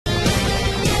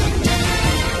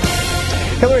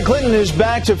Hillary Clinton is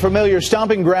back to familiar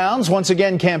stomping grounds, once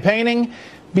again campaigning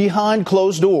behind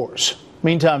closed doors.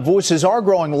 Meantime, voices are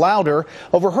growing louder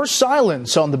over her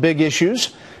silence on the big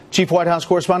issues. Chief White House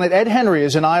correspondent Ed Henry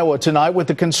is in Iowa tonight with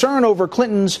the concern over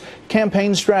Clinton's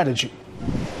campaign strategy.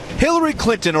 Hillary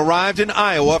Clinton arrived in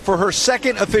Iowa for her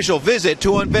second official visit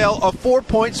to unveil a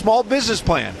 4-point small business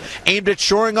plan aimed at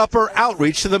shoring up her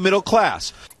outreach to the middle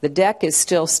class. The deck is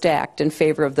still stacked in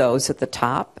favor of those at the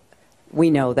top. We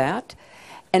know that.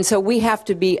 And so we have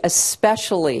to be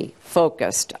especially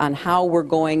focused on how we're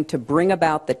going to bring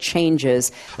about the changes.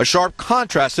 A sharp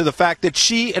contrast to the fact that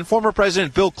she and former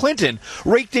President Bill Clinton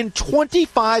raked in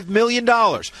 $25 million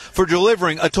for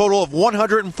delivering a total of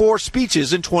 104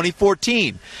 speeches in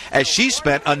 2014, as she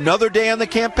spent another day on the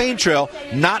campaign trail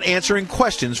not answering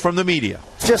questions from the media.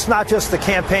 It's just not just the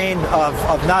campaign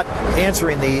of not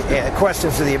answering the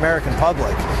questions of the American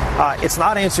public. It's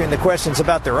not answering the questions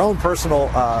about their own personal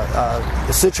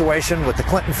situation with the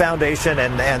Clinton Foundation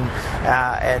and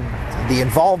the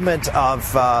involvement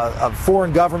of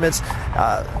foreign governments.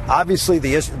 Obviously,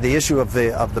 the issue of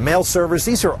the mail servers.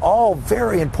 These are all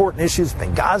very important issues.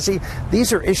 Benghazi.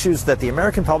 These are issues that the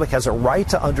American public has a right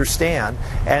to understand,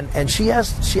 and she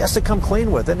has to come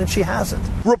clean with it, and she hasn't.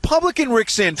 Republican Rick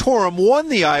Santorum won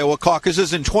the Iowa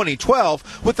caucuses in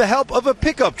 2012 with the help of a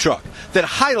pickup truck that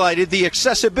highlighted the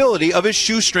accessibility of his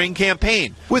shoestring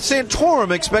campaign. With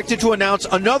Santorum expected to announce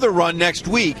another run next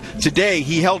week, today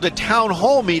he held a town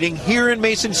hall meeting here in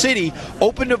Mason City,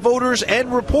 open to voters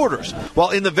and reporters, while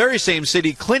in the very same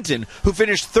city, Clinton, who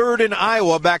finished third in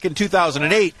Iowa back in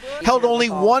 2008, held only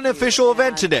one official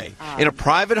event today in a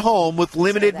private home with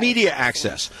limited media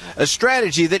access, a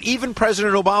strategy that even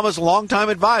President Obama's longtime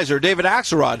advisor, David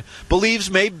Axelrod, believes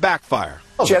may backfire.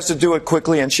 She has to do it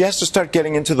quickly, and she has to start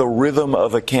getting into the rhythm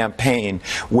of a campaign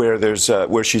where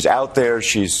where she's out there,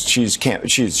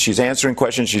 she's answering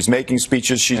questions, she's making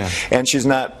speeches, and she's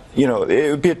not. You know, it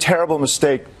would be a terrible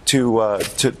mistake to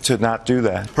not do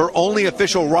that. Her only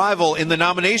official rival in the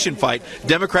nomination fight,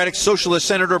 Democratic Socialist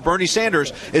Senator Bernie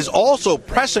Sanders, is also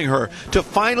pressing her to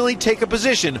finally take a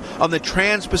position on the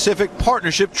Trans-Pacific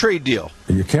Partnership trade deal.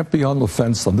 You can't be on the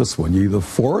fence on this one. You're either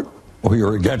for it or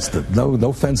you're against it.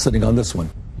 No fence sitting on this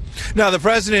one. Now, the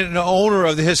president and owner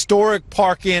of the historic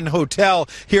Park Inn Hotel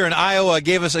here in Iowa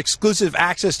gave us exclusive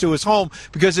access to his home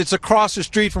because it's across the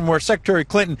street from where Secretary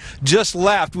Clinton just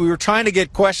left. We were trying to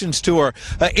get questions to her.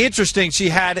 Interesting, she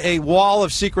had a wall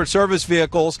of Secret Service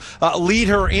vehicles lead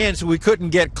her in, so we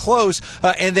couldn't get close.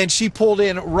 And then she pulled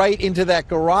in right into that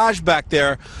garage back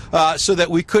there so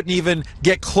that we couldn't even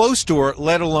get close to her,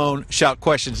 let alone shout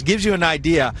questions. Gives you an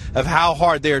idea of how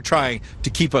hard they are trying to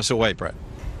keep us away, Brett.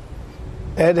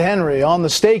 Ed Henry on the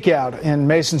stakeout in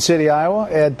Mason City, Iowa.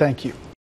 Ed, thank you.